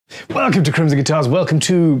Welcome to Crimson Guitars, welcome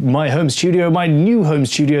to my home studio, my new home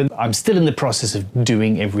studio. I'm still in the process of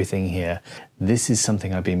doing everything here. This is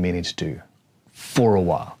something I've been meaning to do for a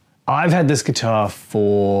while. I've had this guitar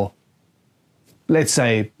for, let's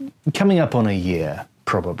say, coming up on a year,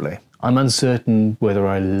 probably. I'm uncertain whether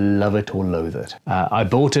I love it or loathe it. I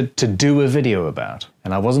bought it to do a video about,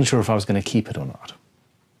 and I wasn't sure if I was going to keep it or not.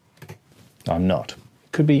 I'm not.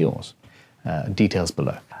 Could be yours. Details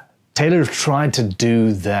below. Taylor have tried to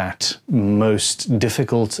do that most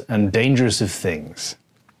difficult and dangerous of things.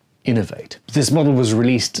 Innovate. This model was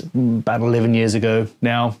released about 11 years ago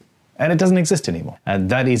now, and it doesn't exist anymore. And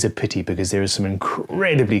that is a pity because there are some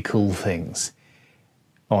incredibly cool things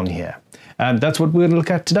on here. And that's what we're going to look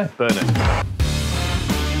at today. Burn it.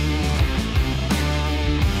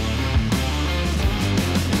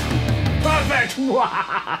 Perfect!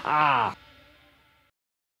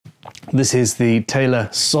 This is the Taylor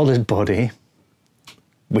Solidbody,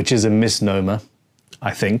 which is a misnomer,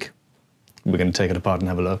 I think. We're going to take it apart and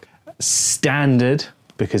have a look. Standard,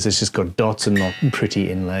 because it's just got dots and not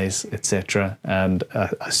pretty inlays, etc. And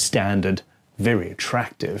a standard, very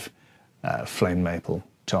attractive flame maple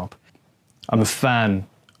top. I'm a fan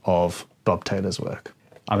of Bob Taylor's work.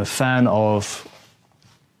 I'm a fan of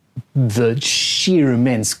the sheer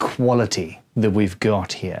immense quality that we've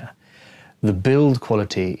got here. The build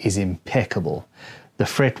quality is impeccable. The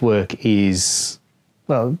fretwork is,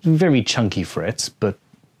 well, very chunky frets, but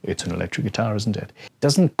it's an electric guitar, isn't it? It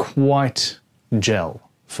doesn't quite gel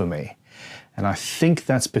for me. And I think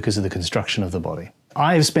that's because of the construction of the body.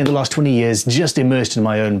 I've spent the last 20 years just immersed in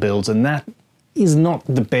my own builds, and that is not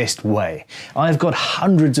the best way. I've got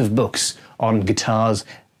hundreds of books on guitars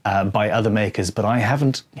by other makers, but I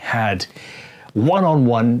haven't had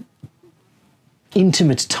one-on-one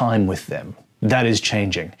intimate time with them. That is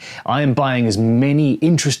changing. I am buying as many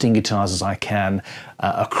interesting guitars as I can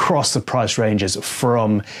across the price ranges,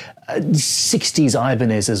 from 60s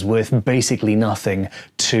Ibanez's worth basically nothing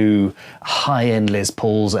to high-end Les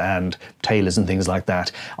Pauls and Taylors and things like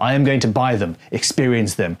that. I am going to buy them,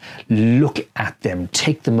 experience them, look at them,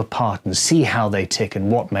 take them apart and see how they tick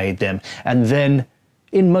and what made them, and then,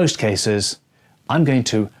 in most cases, I'm going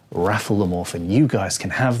to raffle them off and you guys can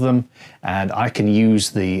have them, and I can use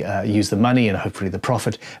the money and hopefully the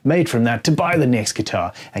profit made from that to buy the next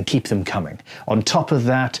guitar and keep them coming. On top of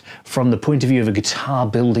that, from the point of view of a guitar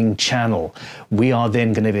building channel, we are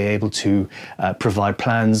then going to be able to provide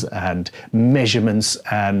plans and measurements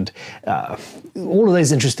and all of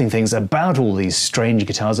those interesting things about all these strange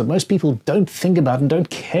guitars that most people don't think about and don't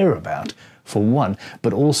care about, for one,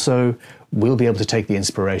 but also we'll be able to take the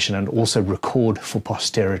inspiration and also record for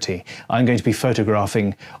posterity. I'm going to be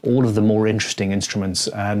photographing all of the more interesting instruments,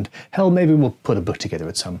 and hell, maybe we'll put a book together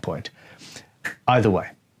at some point. Either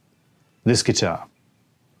way, this guitar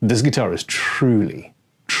is truly,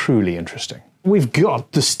 truly interesting. We've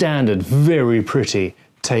got the standard, very pretty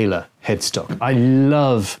Taylor headstock. I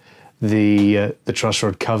love the truss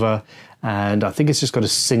rod cover, and I think it's just got a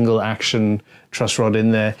single action truss rod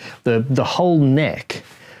in there. The whole neck,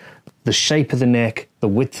 the shape of the neck, the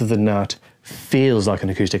width of the nut feels like an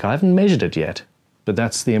acoustic. I haven't measured it yet, but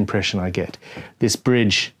that's the impression I get. This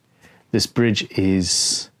bridge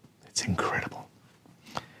is, it's incredible.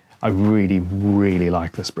 I really, really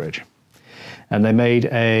like this bridge. And they made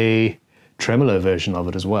a tremolo version of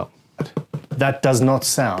it as well. That does not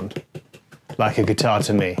sound like a guitar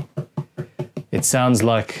to me. It sounds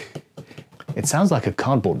like a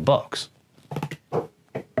cardboard box.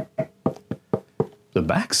 The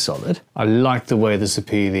back's solid. I like the way the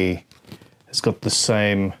Sapedi has got the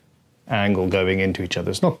same angle going into each other.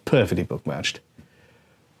 It's not perfectly book matched,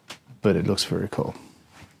 but it looks very cool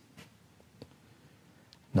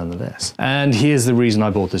nonetheless. And here's the reason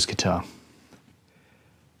I bought this guitar.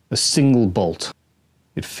 A single bolt.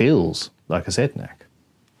 It feels like a set neck.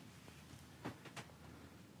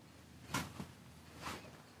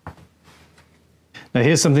 Now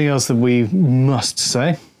here's something else that we must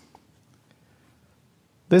say.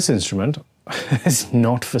 This instrument is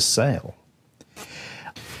not for sale.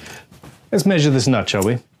 Let's measure this nut, shall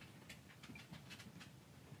we?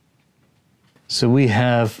 So we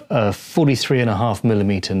have a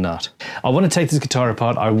 43.5mm nut. I want to take this guitar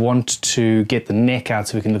apart. I want to get the neck out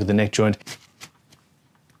so we can look at the neck joint.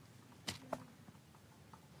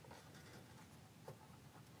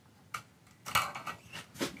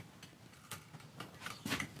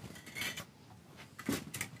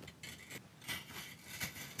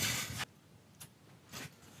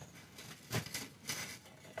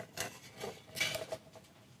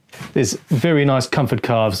 There's very nice comfort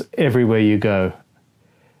carves everywhere you go.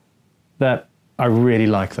 I really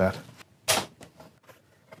like that.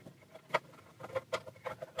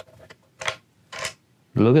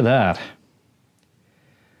 Look at that.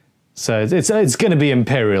 So it's going to be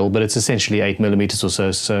imperial, but it's essentially 8mm or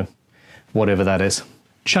so, so whatever that is.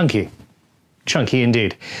 Chunky. Chunky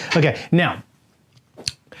indeed. Okay, now,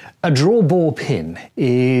 a draw bore pin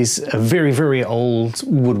is a very, very old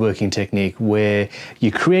woodworking technique where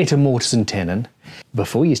you create a mortise and tenon.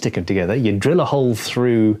 Before you stick them together, you drill a hole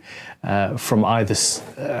through from either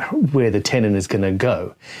where the tenon is going to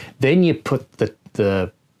go. Then you put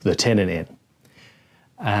the tenon in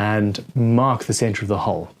and mark the center of the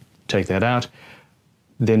hole. Take that out,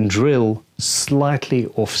 then drill slightly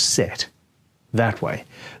offset that way,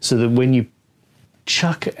 so that when you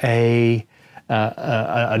chuck a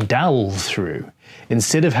dowel through,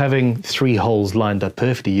 instead of having 3 holes lined up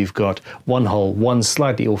perfectly, you've got 1 hole, 1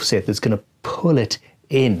 slightly offset that's going to pull it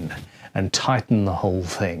in and tighten the whole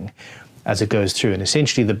thing as it goes through. And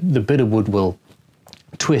essentially the bit of wood will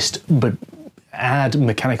twist, but add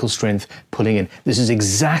mechanical strength pulling in. This is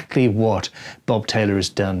exactly what Bob Taylor has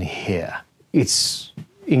done here. It's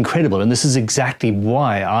incredible, and this is exactly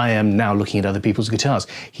why I am now looking at other people's guitars.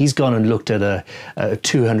 He's gone and looked at a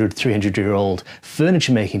 200, 300-year-old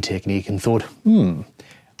furniture making technique and thought,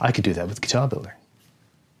 I could do that with guitar building.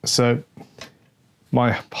 So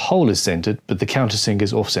my hole is centered, but the countersink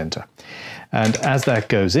is off center. And as that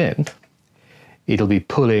goes in, it'll be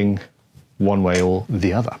pulling one way or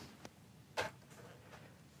the other.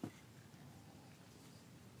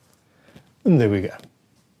 And there we go.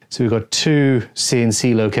 So we've got 2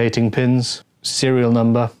 CNC locating pins, serial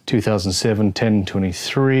number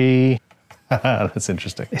 2007-1023. That's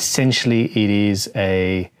interesting. Essentially, it is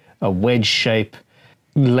a wedge shape,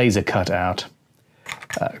 laser cut out,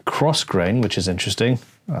 cross grain, which is interesting.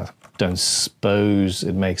 Don't suppose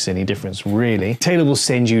it makes any difference, really. Taylor will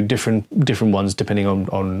send you different ones depending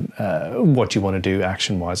on what you want to do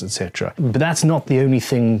action-wise, etc. But that's not the only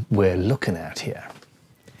thing we're looking at here.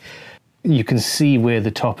 You can see where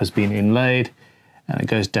the top has been inlaid, and it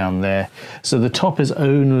goes down there. So the top is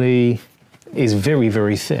very,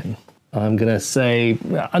 very thin. I'm going to say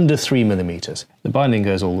under 3mm. The binding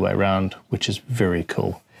goes all the way around, which is very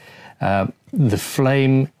cool. The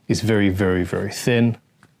flame is very, very, very thin,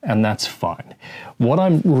 and that's fine. What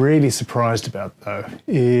I'm really surprised about, though,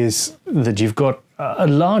 is that you've got a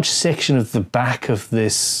large section of the back of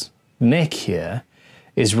this neck here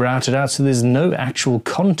is routed out, so there's no actual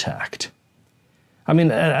contact. I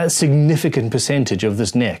mean, a significant percentage of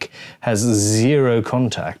this neck has 0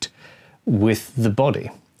 contact with the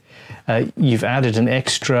body. You've added an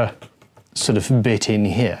extra sort of bit in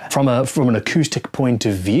here. From an acoustic point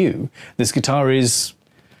of view, this guitar is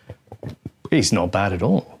not bad at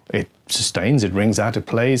all. It sustains, it rings out, it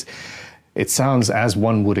plays. It sounds as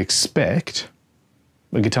one would expect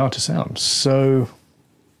a guitar to sound.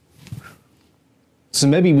 So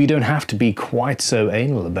maybe we don't have to be quite so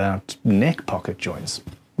anal about neck pocket joints.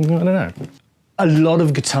 I don't know. A lot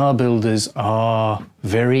of guitar builders are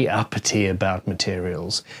very uppity about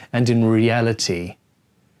materials, and in reality,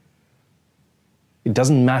 it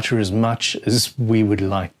doesn't matter as much as we would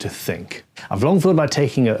like to think. I've long thought about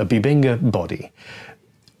taking a Bubinga body,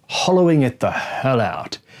 hollowing it the hell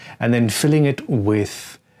out, and then filling it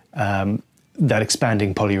with that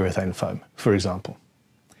expanding polyurethane foam, for example,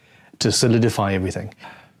 to solidify everything.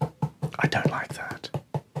 I don't like that.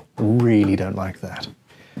 Really don't like that.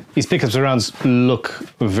 These pickup surrounds look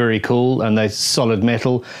very cool, and they're solid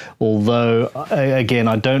metal, although, again,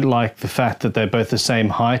 I don't like the fact that they're both the same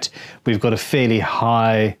height. We've got a fairly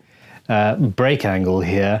high break angle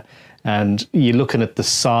here, and you're looking at the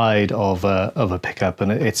side of a pickup,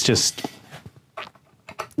 and it's just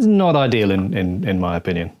not ideal in my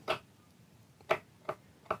opinion.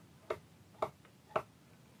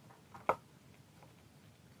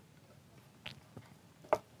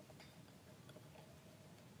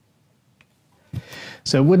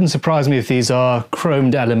 So it wouldn't surprise me if these are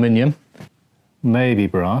chromed aluminium, maybe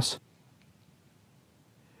brass.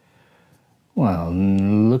 Well,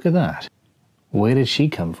 look at that. Where did she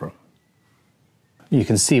come from? You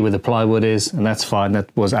can see where the plywood is, and that's fine. That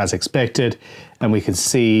was as expected. And we can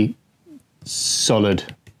see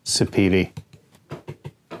solid sapele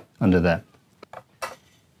under there.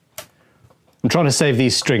 I'm trying to save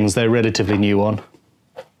these strings. They're relatively new on.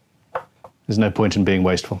 There's no point in being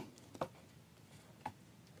wasteful.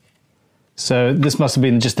 So this must have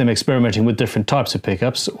been just them experimenting with different types of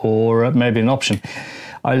pickups, or maybe an option.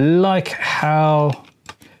 I like how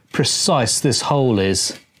precise this hole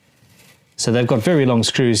is. So they've got very long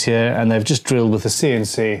screws here, and they've just drilled with a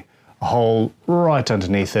CNC a hole right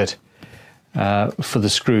underneath it for the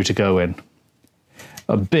screw to go in.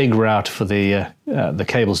 A big route for the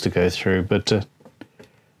cables to go through, but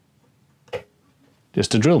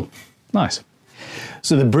just a drill. Nice.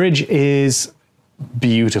 So the bridge is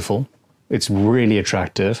beautiful. It's really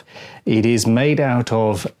attractive. It is made out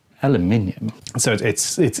of aluminium. So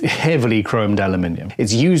it's heavily chromed aluminium.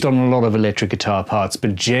 It's used on a lot of electric guitar parts,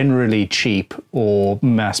 but generally cheap or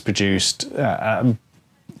mass-produced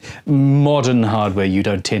modern hardware, you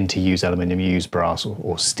don't tend to use aluminium, you use brass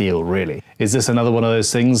or steel, really. Is this another one of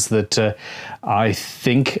those things that I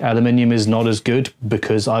think aluminium is not as good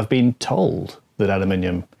because I've been told that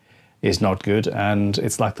aluminium is not good, and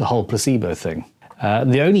it's like the whole placebo thing.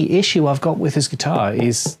 The only issue I've got with this guitar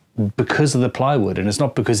is because of the plywood, and it's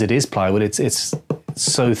not because it is plywood, it's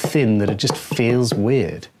so thin that it just feels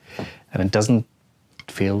weird, and it doesn't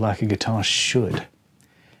feel like a guitar should.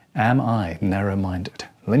 Am I narrow-minded?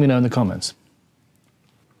 Let me know in the comments.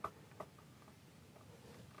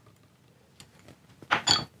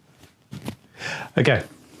 Okay.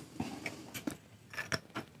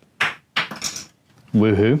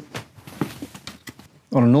 Woohoo.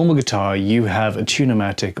 On a normal guitar, you have a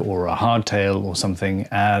Tune-o-matic or a hardtail or something,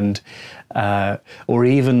 and or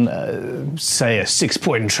even say a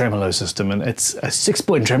 6-point tremolo system, and it's a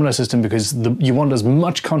 6-point tremolo system because you want as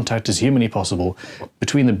much contact as humanly possible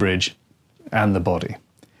between the bridge and the body.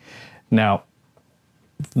 Now,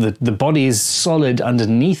 the body is solid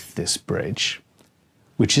underneath this bridge,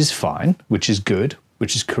 which is fine, which is good,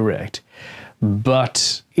 which is correct,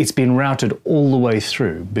 but it's been routed all the way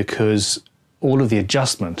through because all of the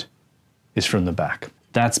adjustment is from the back.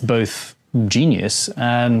 That's both genius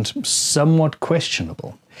and somewhat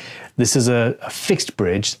questionable. This is a fixed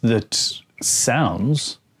bridge that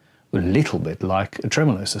sounds a little bit like a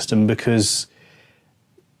tremolo system because,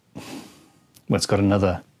 well, it's got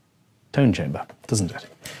another tone chamber, doesn't it?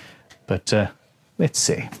 But let's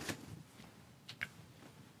see.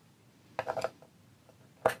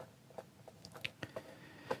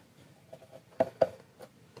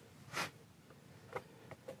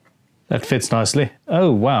 That fits nicely.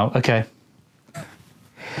 Oh, wow, okay.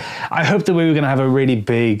 I hoped that we were going to have a really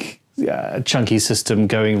big, chunky system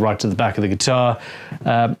going right to the back of the guitar.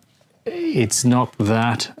 It's not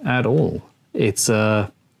that at all. It's, yeah,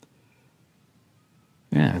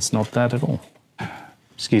 it's not that at all.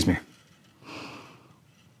 Excuse me.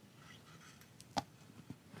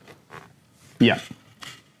 Yeah.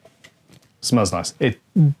 Smells nice. It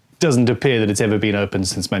doesn't appear that it's ever been opened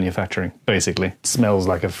since manufacturing, basically. It smells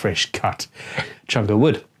like a fresh cut chunk of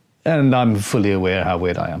wood. And I'm fully aware how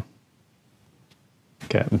weird I am.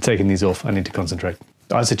 Okay, I'm taking these off. I need to concentrate.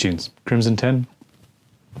 Isotunes, Crimson 10.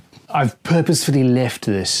 I've purposefully left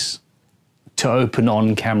this to open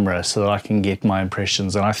on camera so that I can get my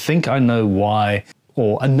impressions. And I think I know why,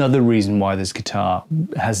 or another reason why this guitar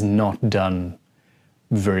has not done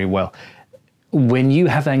very well. When you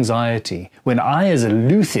have anxiety, when I as a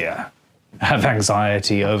luthier have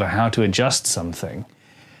anxiety over how to adjust something,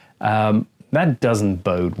 that doesn't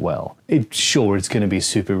bode well. Sure, it's going to be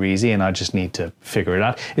super easy and I just need to figure it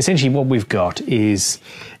out. Essentially what we've got is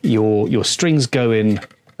your strings go in,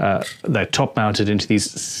 they're top mounted into these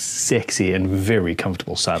sexy and very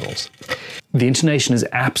comfortable saddles. The intonation is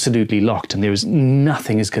absolutely locked and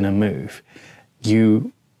nothing is going to move.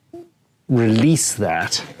 You release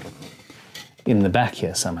that in the back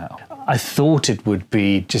here somehow. I thought it would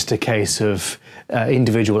be just a case of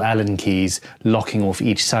individual Allen keys locking off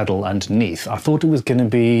each saddle underneath. I thought it was going to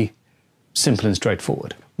be simple and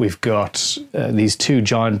straightforward. We've got these two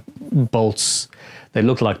giant bolts. They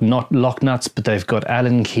look like not lock nuts, but they've got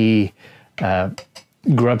Allen key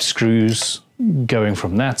grub screws going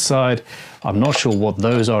from that side. I'm not sure what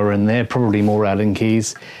those are in there, probably more Allen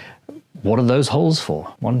keys. What are those holes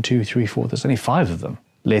for? 1, 2, 3, 4, there's only 5 of them.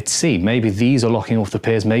 Let's see, maybe these are locking off the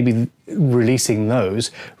pairs, maybe releasing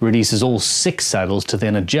those releases all 6 saddles to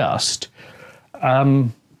then adjust.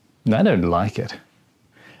 I don't like it.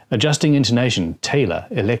 Adjusting intonation, Taylor,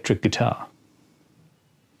 electric guitar.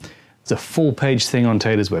 It's a full-page thing on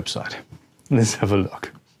Taylor's website. Let's have a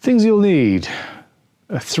look. Things you'll need: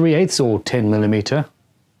 a 3/8 or 10mm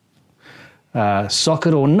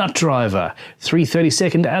socket or nut driver,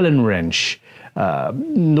 3/32 Allen wrench,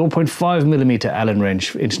 0.5mm Allen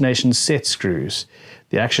wrench, intonation set screws,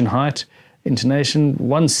 the action height, intonation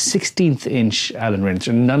 1/16 inch Allen wrench,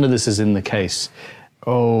 and none of this is in the case.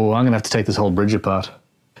 Oh, I'm gonna have to take this whole bridge apart.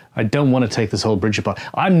 I don't want to take this whole bridge apart.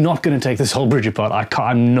 I'm not going to take this whole bridge apart.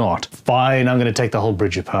 I'm not. Fine, I'm going to take the whole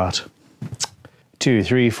bridge apart. 2,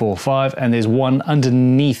 3, 4, 5, and there's one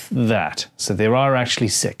underneath that. So there are actually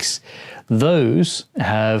 6. Those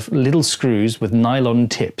have little screws with nylon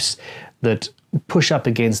tips that push up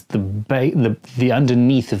against the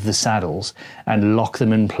underneath of the saddles and lock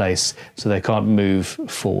them in place so they can't move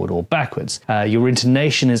forward or backwards. Your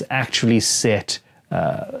intonation is actually set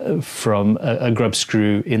from a grub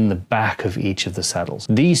screw in the back of each of the saddles.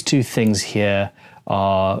 These two things here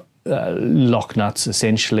are lock nuts,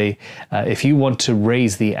 essentially. If you want to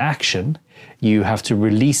raise the action, you have to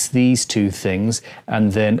release these two things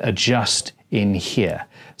and then adjust in here.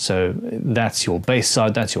 So that's your bass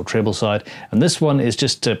side, that's your treble side, and this one is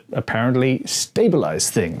just to apparently stabilize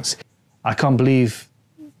things. I can't believe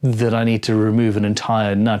that I need to remove an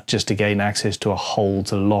entire nut just to gain access to a hole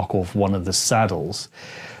to lock off one of the saddles.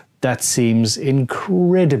 That seems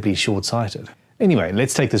incredibly short-sighted. Anyway,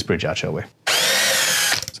 let's take this bridge out, shall we?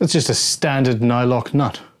 So it's just a standard nylock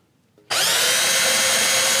nut.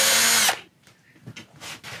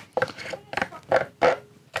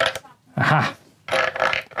 Aha!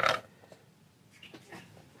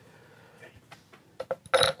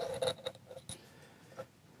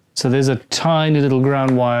 So there's a tiny little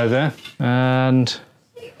ground wire there, and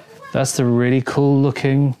that's the really cool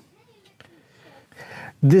looking.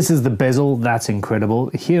 This is the bezel, that's incredible.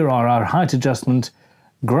 Here are our height adjustment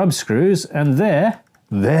grub screws, and there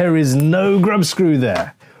is no grub screw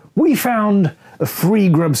there. We found a free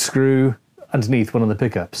grub screw underneath one of the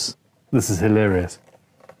pickups. This is hilarious.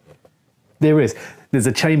 There's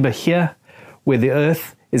a chamber here where the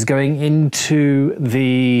earth is going into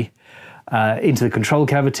the control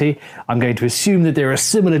cavity. I'm going to assume that there are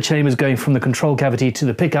similar chambers going from the control cavity to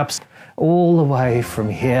the pickups, all the way from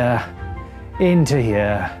here into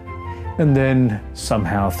here, and then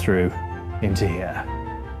somehow through into here.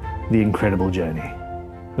 The incredible journey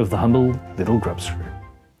of the humble little grub screw.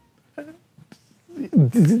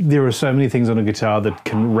 There are so many things on a guitar that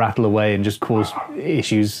can rattle away and just cause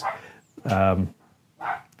issues,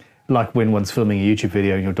 like when one's filming a YouTube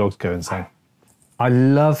video and your dogs go insane. I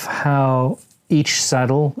love how each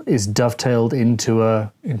saddle is dovetailed into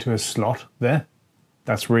a slot there.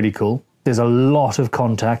 That's really cool. There's a lot of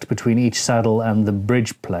contact between each saddle and the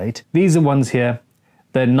bridge plate. These are ones here.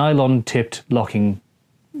 They're nylon tipped locking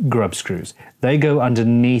grub screws. They go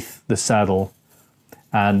underneath the saddle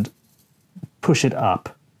and push it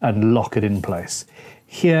up and lock it in place.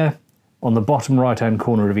 Here on the bottom right hand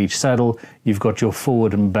corner of each saddle, you've got your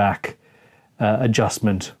forward and back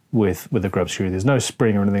adjustment with a grub screw. There's no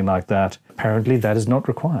spring or anything like that. Apparently that is not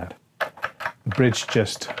required. The bridge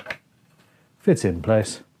just fits in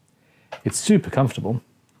place. It's super comfortable.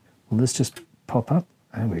 Will this just pop up?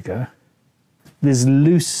 There we go. There's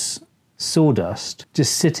loose sawdust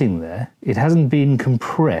just sitting there. It hasn't been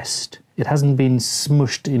compressed. It hasn't been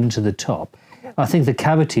smushed into the top. I think the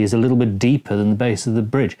cavity is a little bit deeper than the base of the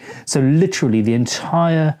bridge. So literally the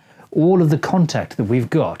entire, all of the contact that we've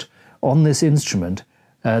got on this instrument,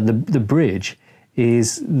 the bridge,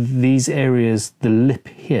 is these areas, the lip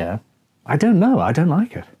here. I don't know, I don't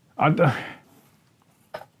like it.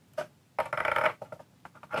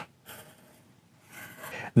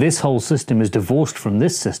 This whole system is divorced from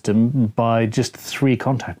this system by just 3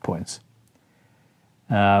 contact points.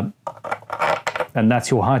 And that's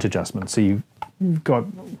your height adjustment. So you've got,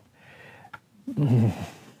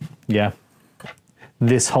 yeah.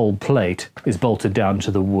 This whole plate is bolted down to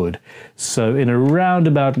the wood. So in a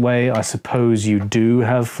roundabout way, I suppose you do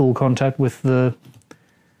have full contact with the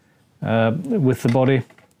body.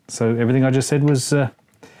 So everything I just said was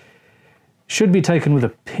should be taken with a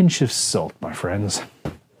pinch of salt, my friends.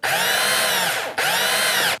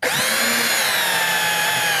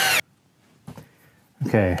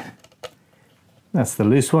 Okay, that's the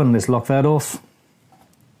loose one. Let's lock that off.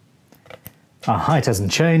 Our height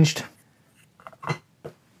hasn't changed.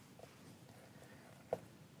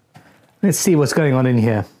 Let's see what's going on in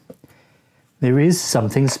here. There is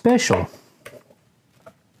something special.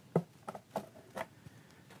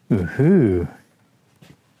 Woohoo!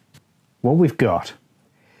 What we've got.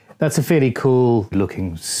 That's a fairly cool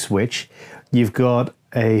looking switch. You've got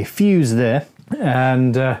a fuse there,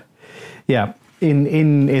 and yeah,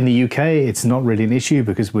 in the UK it's not really an issue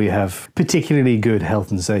because we have particularly good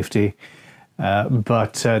health and safety.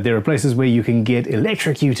 But there are places where you can get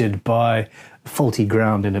electrocuted by faulty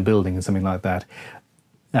ground in a building and something like that.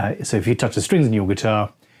 So if you touch the strings in your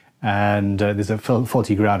guitar and there's a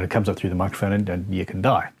faulty ground, it comes up through the microphone and you can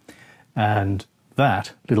die. And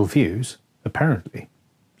that little fuse apparently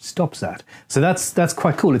stops that. So that's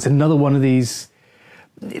quite cool. It's another one of these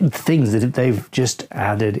things that they've just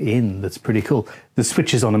added in that's pretty cool. The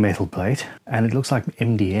switch is on a metal plate and it looks like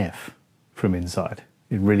MDF from inside.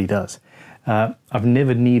 It really does. I've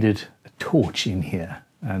never needed a torch in here,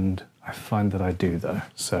 and I find that I do though.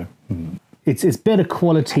 So it's better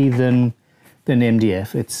quality than an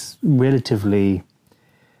MDF. It's relatively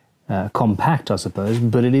compact, I suppose,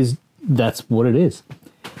 but that's what it is.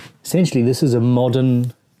 Essentially, this is a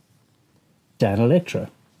modern Danelectro.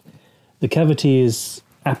 The cavity is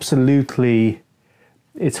absolutely,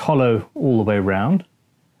 it's hollow all the way around,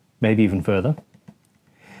 maybe even further.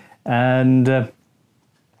 And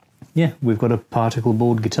yeah, we've got a particle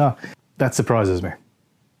board guitar. That surprises me.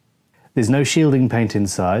 There's no shielding paint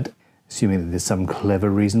inside, assuming that there's some clever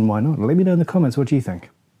reason why not. Let me know in the comments what you think.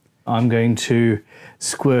 I'm going to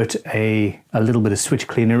squirt a little bit of switch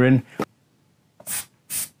cleaner in.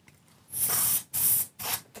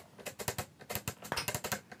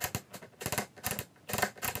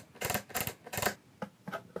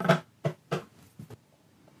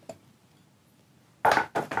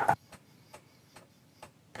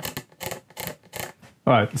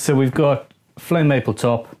 All right, so we've got flame maple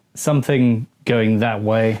top, something going that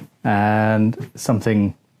way, and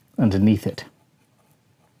something underneath it.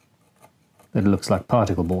 That looks like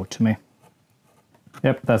particle board to me.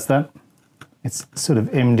 Yep, that's that. It's sort of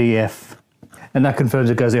MDF, and that confirms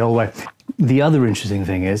it goes the whole way. The other interesting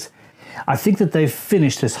thing is, I think that they've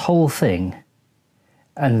finished this whole thing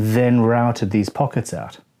and then routed these pockets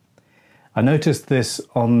out. I noticed this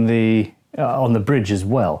on the bridge as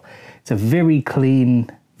well. It's a very clean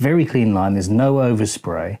line. There's no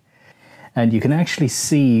overspray, and you can actually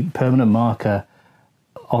see permanent marker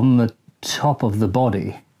on the top of the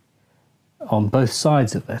body on both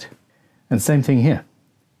sides of it. And same thing here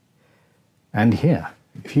and here.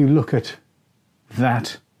 If you look at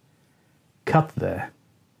that cut there,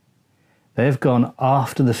 they've gone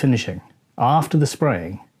after the finishing, after the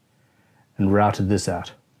spraying, and routed this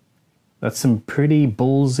out. That's some pretty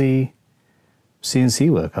ballsy CNC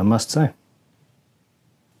work, I must say.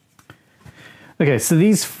 Okay, so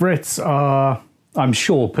these frets are, I'm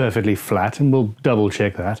sure, perfectly flat, and we'll double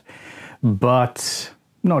check that, but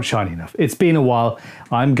not shiny enough. It's been a while.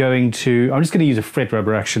 I'm just going to use a fret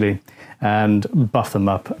rubber actually and buff them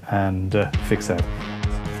up and fix that.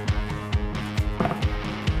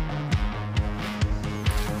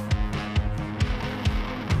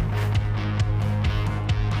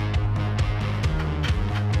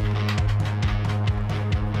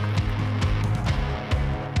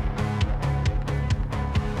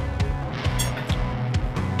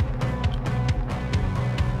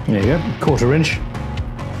 There you go, 1/4 inch.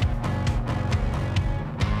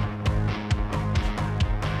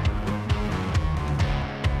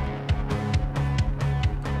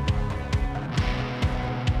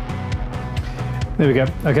 There we go,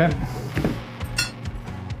 okay.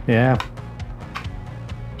 Yeah.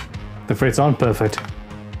 The frets aren't perfect.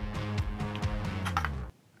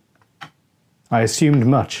 I assumed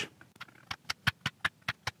much.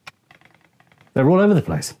 They're all over the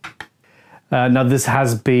place. Now this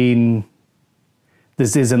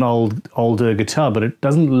is an older guitar, but it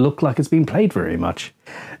doesn't look like it's been played very much.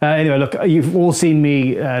 Anyway, look, you've all seen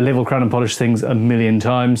me level, crown and polish things a million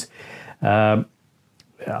times.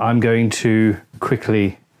 I'm going to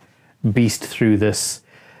quickly beast through this,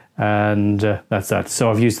 and that's that.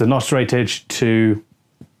 So I've used the notch rate edge to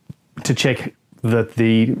check that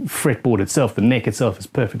the fretboard itself, the neck itself, is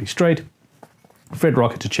perfectly straight. Fret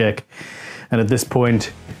rocker to check, and at this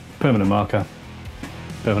point, permanent marker.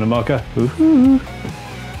 Woohoo!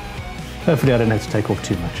 Hopefully I don't have to take off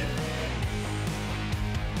too much.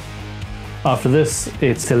 After this,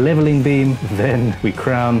 it's a leveling beam, then we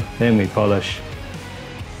crown, then we polish,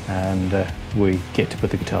 and we get to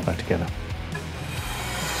put the guitar back together.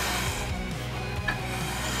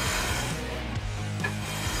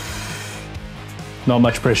 Not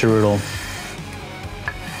much pressure at all.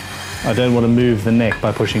 I don't want to move the neck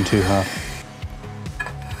by pushing too hard.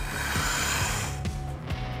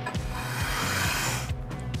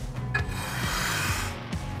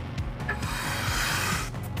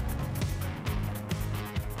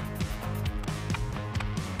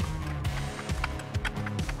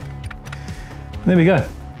 There we go.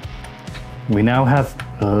 We now have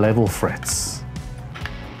level frets.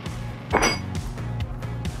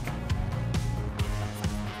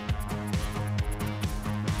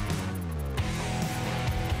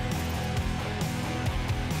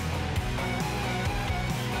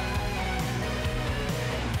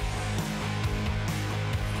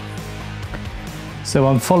 So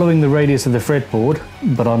I'm following the radius of the fretboard,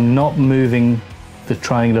 but I'm not moving the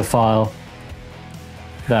triangular file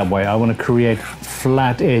that way. I want to create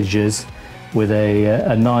flat edges with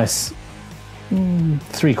a nice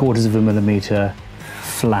 3/4 of a millimeter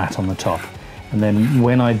flat on the top. And then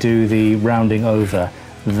when I do the rounding over,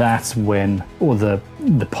 that's when, or the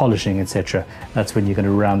polishing, etc., that's when you're going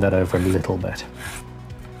to round that over a little bit.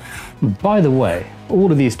 By the way,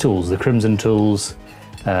 all of these tools, the Crimson tools,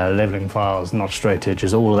 leveling files, notch straight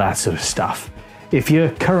edges, all of that sort of stuff. If you're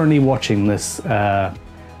currently watching this,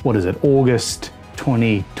 what is it, August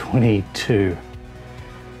 2022.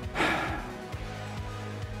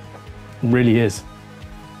 Really is.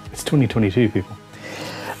 It's 2022, people.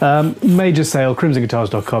 Major sale,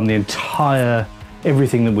 crimsonguitars.com, the entire,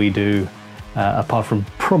 everything that we do, apart from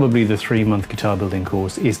probably the 3-month guitar building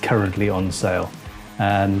course, is currently on sale.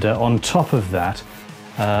 And on top of that,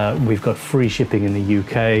 we've got free shipping in the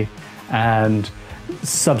UK and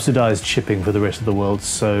subsidized shipping for the rest of the world.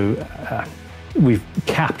 So we've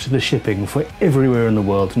capped the shipping for everywhere in the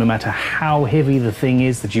world. No matter how heavy the thing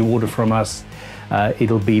is that you order from us,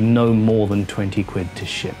 it'll be no more than 20 quid to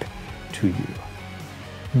ship to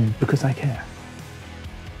you. Because I care.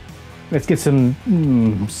 Let's get some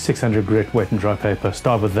 600 grit wet and dry paper.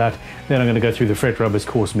 Start with that. Then I'm going to go through the fret rubbers,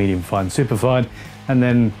 coarse, medium, fine, super fine. And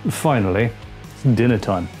then finally, it's dinner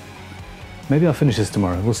time. Maybe I'll finish this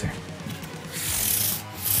tomorrow. We'll see.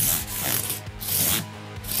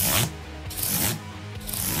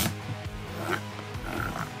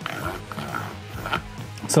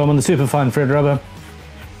 So I'm on the super fine fret rubber,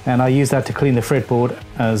 and I use that to clean the fretboard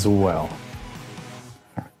as well.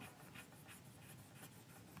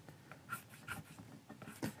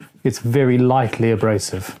 It's very lightly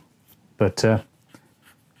abrasive, but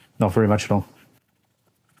not very much at all.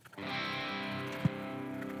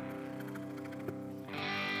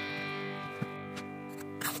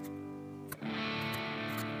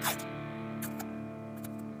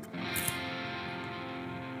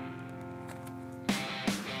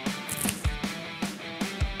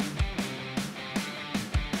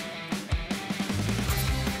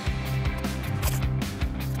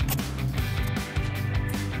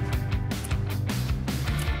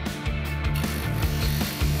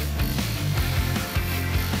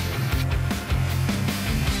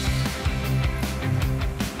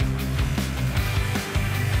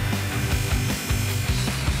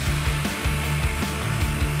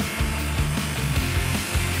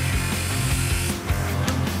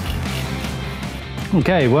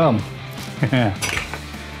 Okay, well,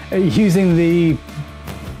 using the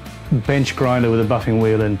bench grinder with a buffing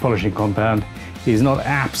wheel and polishing compound is not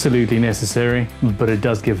absolutely necessary, but it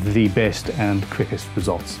does give the best and quickest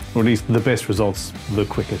results, or at least the best results the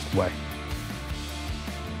quickest way.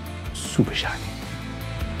 Super shiny.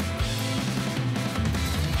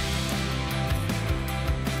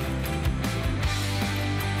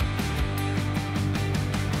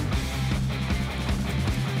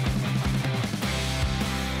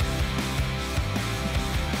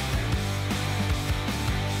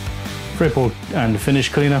 Fretboard and finish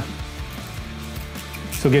cleaner.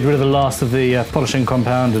 So get rid of the last of the polishing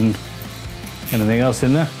compound and anything else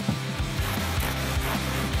in there.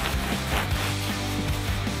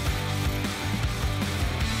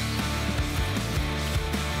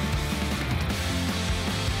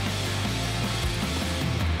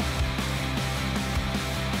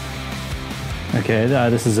 Okay,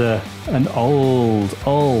 this is an old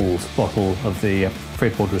bottle of the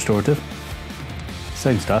Fretboard Restorative.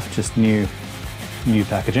 Same stuff, just new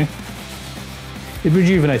packaging. It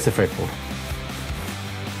rejuvenates the fretboard.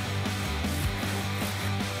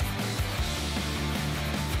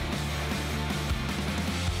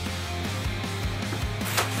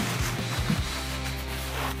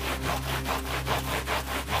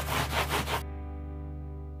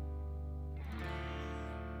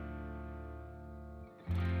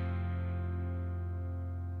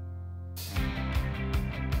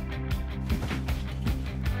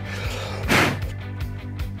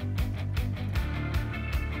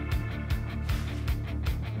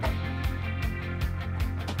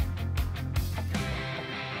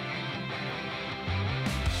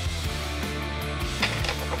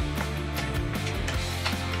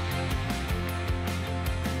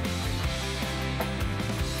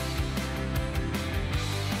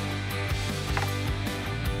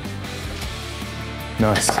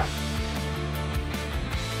 Nice.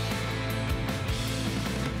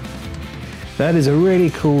 That is a really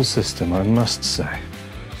cool system, I must say.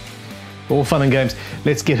 All fun and games.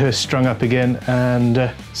 Let's get her strung up again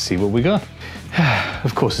and see what we got.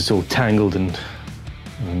 Of course, it's all tangled and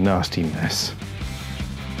a nasty mess.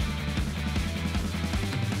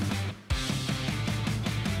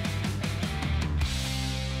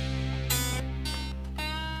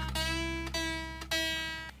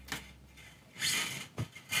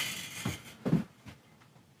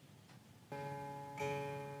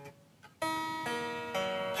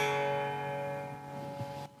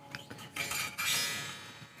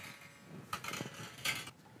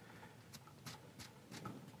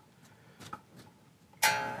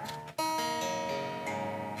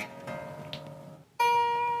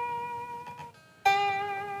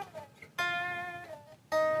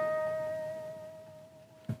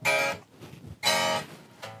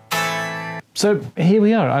 So here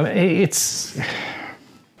we are. I mean,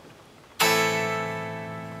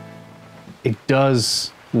 it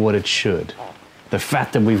does what it should. The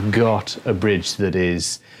fact that we've got a bridge that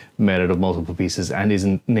is made out of multiple pieces and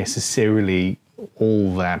isn't necessarily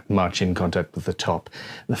all that much in contact with the top.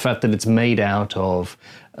 The fact that it's made out of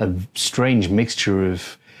a strange mixture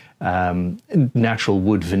of natural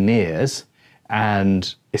wood veneers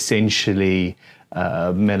and essentially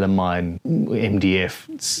melamine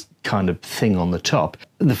MDF kind of thing on the top.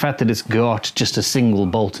 The fact that it's got just a single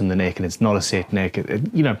bolt in the neck and it's not a set neck,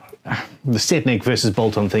 you know, the set neck versus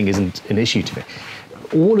bolt-on thing isn't an issue to me.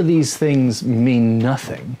 All of these things mean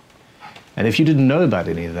nothing. And if you didn't know about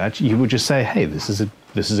any of that, you would just say, hey, this is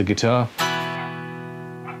a guitar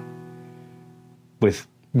with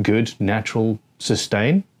good natural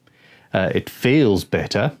sustain. It feels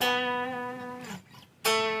better.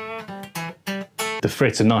 The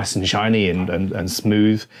frets are nice and shiny and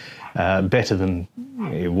smooth, better than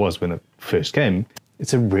it was when it first came.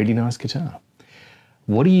 It's a really nice guitar.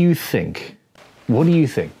 What do you think? What do you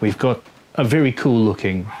think? We've got a very cool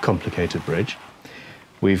looking complicated bridge.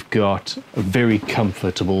 We've got a very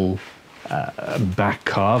comfortable back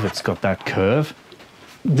carve. It's got that curve.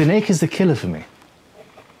 The neck is the killer for me.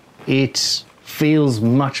 It feels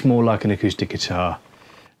much more like an acoustic guitar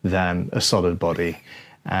than a solid body.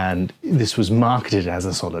 And this was marketed as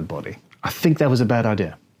a solid body. I think that was a bad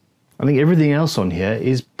idea. I think everything else on here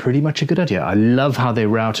is pretty much a good idea. I love how they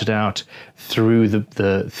routed out through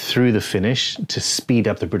the finish to speed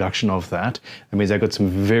up the production of that. That means I got some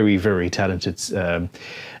very, very talented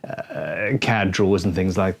CAD drawers and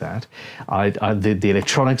things like that. The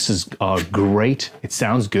electronics are great. It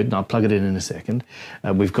sounds good, and I'll plug it in a second.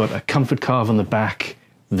 We've got a comfort carve on the back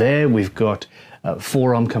there. We've got a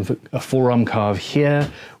forearm carve here,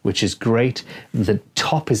 which is great. The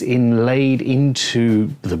top is inlaid into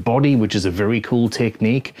the body, which is a very cool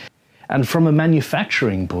technique. And from a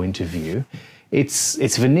manufacturing point of view,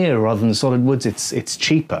 it's veneer rather than solid woods. It's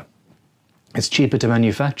cheaper. It's cheaper to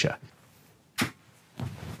manufacture.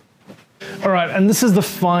 All right, and this is the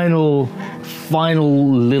final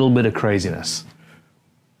little bit of craziness.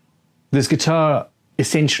 This guitar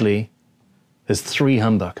essentially has 3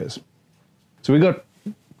 humbuckers. So we've got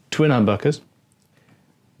twin humbuckers,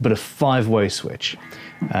 but a 5-way switch.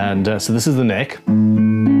 And so this is the neck.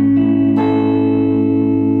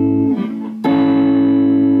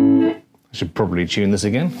 I should probably tune this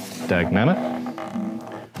again. Dagnammit.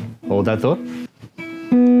 Hold that thought.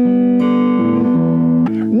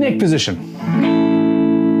 Neck position.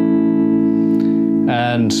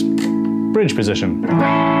 And bridge position.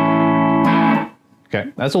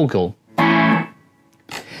 Okay, that's all cool.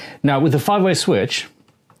 Now with the 5-way switch,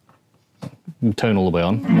 tone all the way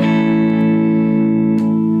on.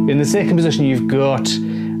 In the second position, you've got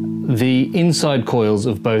the inside coils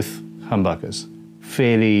of both humbuckers,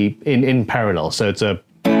 fairly in parallel. So it's a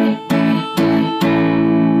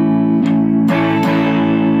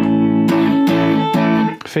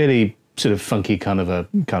fairly sort of funky kind of a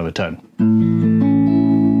tone.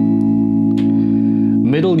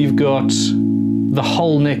 Middle, you've got the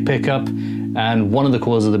whole neck pickup and one of the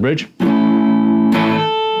coils of the bridge.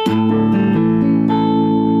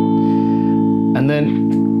 And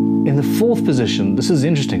then in the fourth position, this is an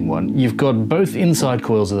interesting one, you've got both inside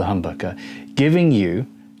coils of the humbucker giving you,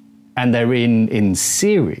 and they're in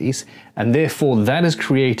series, and therefore that is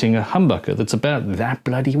creating a humbucker that's about that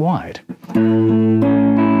bloody wide.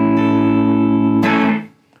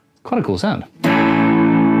 Quite a cool sound.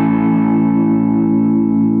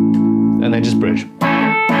 And then just bridge.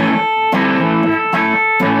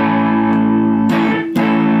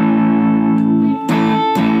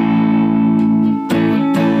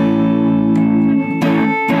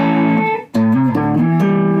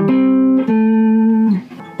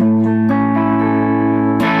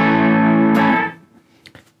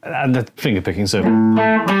 And the finger picking, so.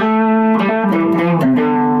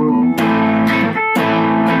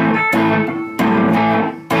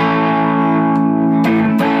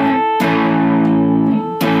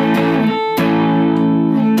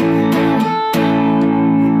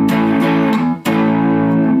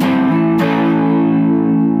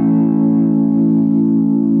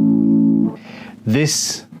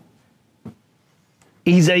 This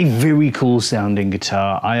is a very cool sounding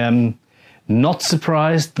guitar. I am not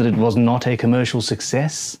surprised that it was not a commercial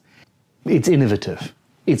success. It's innovative.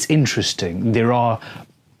 It's interesting. There are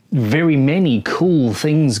very many cool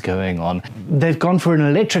things going on. They've gone for an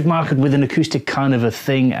electric market with an acoustic kind of a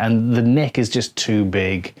thing, and the neck is just too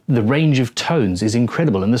big. The range of tones is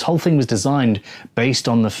incredible, and this whole thing was designed based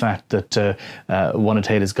on the fact that one of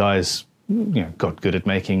Taylor's guys, got good at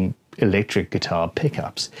making electric guitar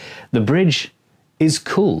pickups. The bridge is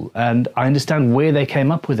cool, and I understand where they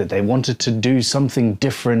came up with it. They wanted to do something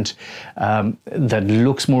different that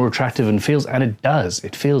looks more attractive and feels, and it does.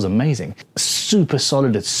 It feels amazing. Super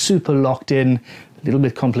solid, it's super locked in, a little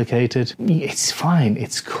bit complicated. It's fine,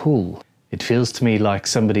 it's cool. It feels to me like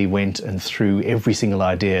somebody went and threw every single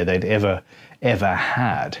idea they'd ever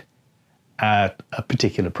had at a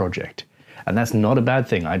particular project. And that's not a bad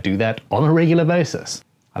thing. I do that on a regular basis.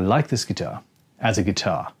 I like this guitar, as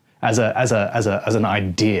an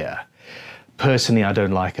idea. Personally, I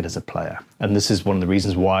don't like it as a player. And this is one of the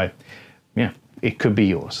reasons why, yeah, it could be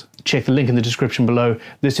yours. Check the link in the description below.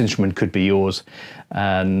 This instrument could be yours.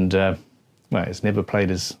 And, well, it's never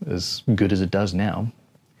played as good as it does now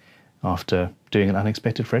after doing an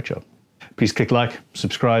unexpected fret job. Please click like,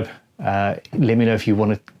 subscribe. Let me know if you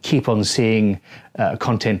want to keep on seeing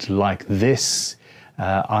content like this.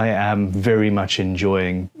 I am very much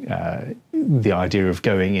enjoying the idea of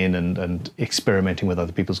going in and experimenting with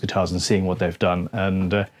other people's guitars and seeing what they've done.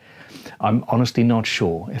 And I'm honestly not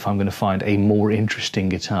sure if I'm going to find a more interesting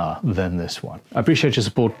guitar than this one. I appreciate your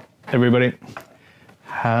support, everybody.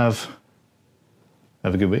 Have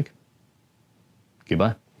a good week.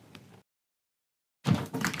 Goodbye.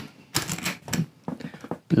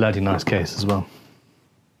 Bloody nice case as well.